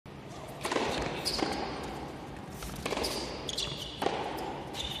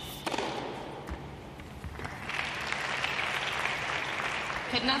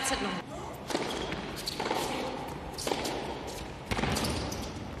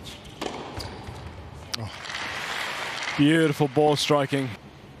Oh, beautiful ball striking.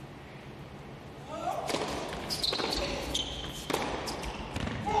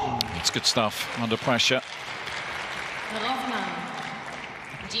 It's good stuff under pressure.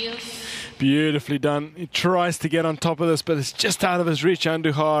 Beautifully done. He tries to get on top of this, but it's just out of his reach,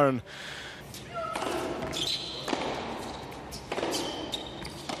 Andujar. And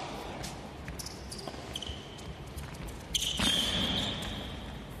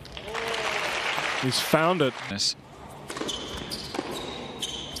he's found it. Yes.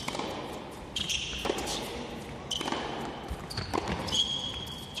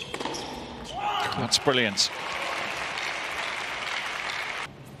 That's brilliant.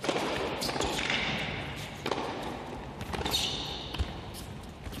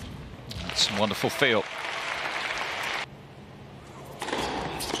 That's a wonderful feel.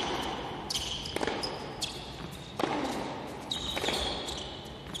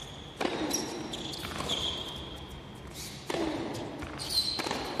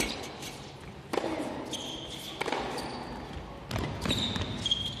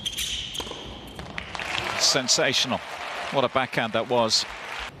 Sensational. What a backhand that was.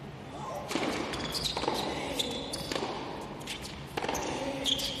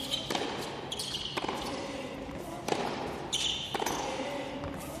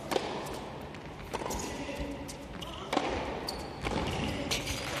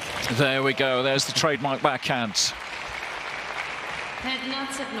 There we go. There's the trademark backhand.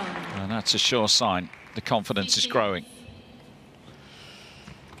 And that's a sure sign. The confidence is growing.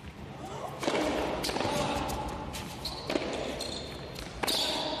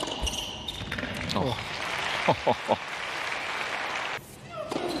 Oh.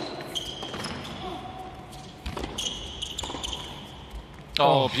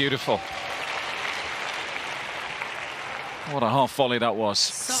 Oh, beautiful. What a half volley that was.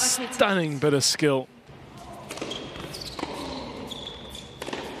 Stunning bit of skill.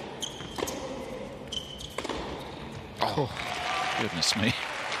 Oh, goodness me.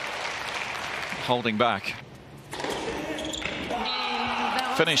 Holding back.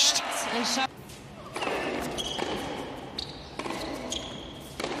 Finished.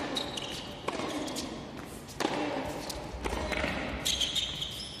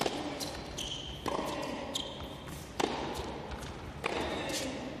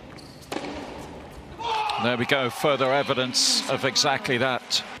 There we go, further evidence of exactly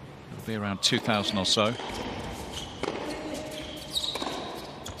that. It'll be around 2,000 or so.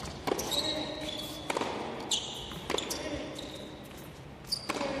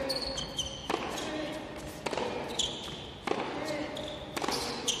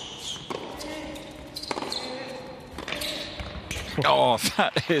 Oh,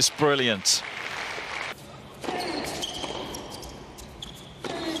 that is brilliant.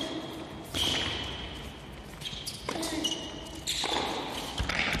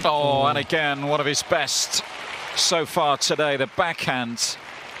 Oh, and again, one of his best so far today. The backhand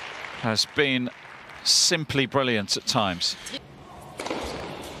has been simply brilliant at times.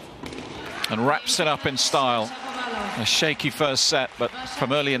 And wraps it up in style. A shaky first set, but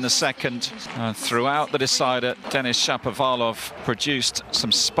from early in the second, and throughout the decider, Denis Shapovalov produced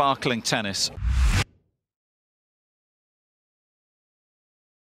some sparkling tennis.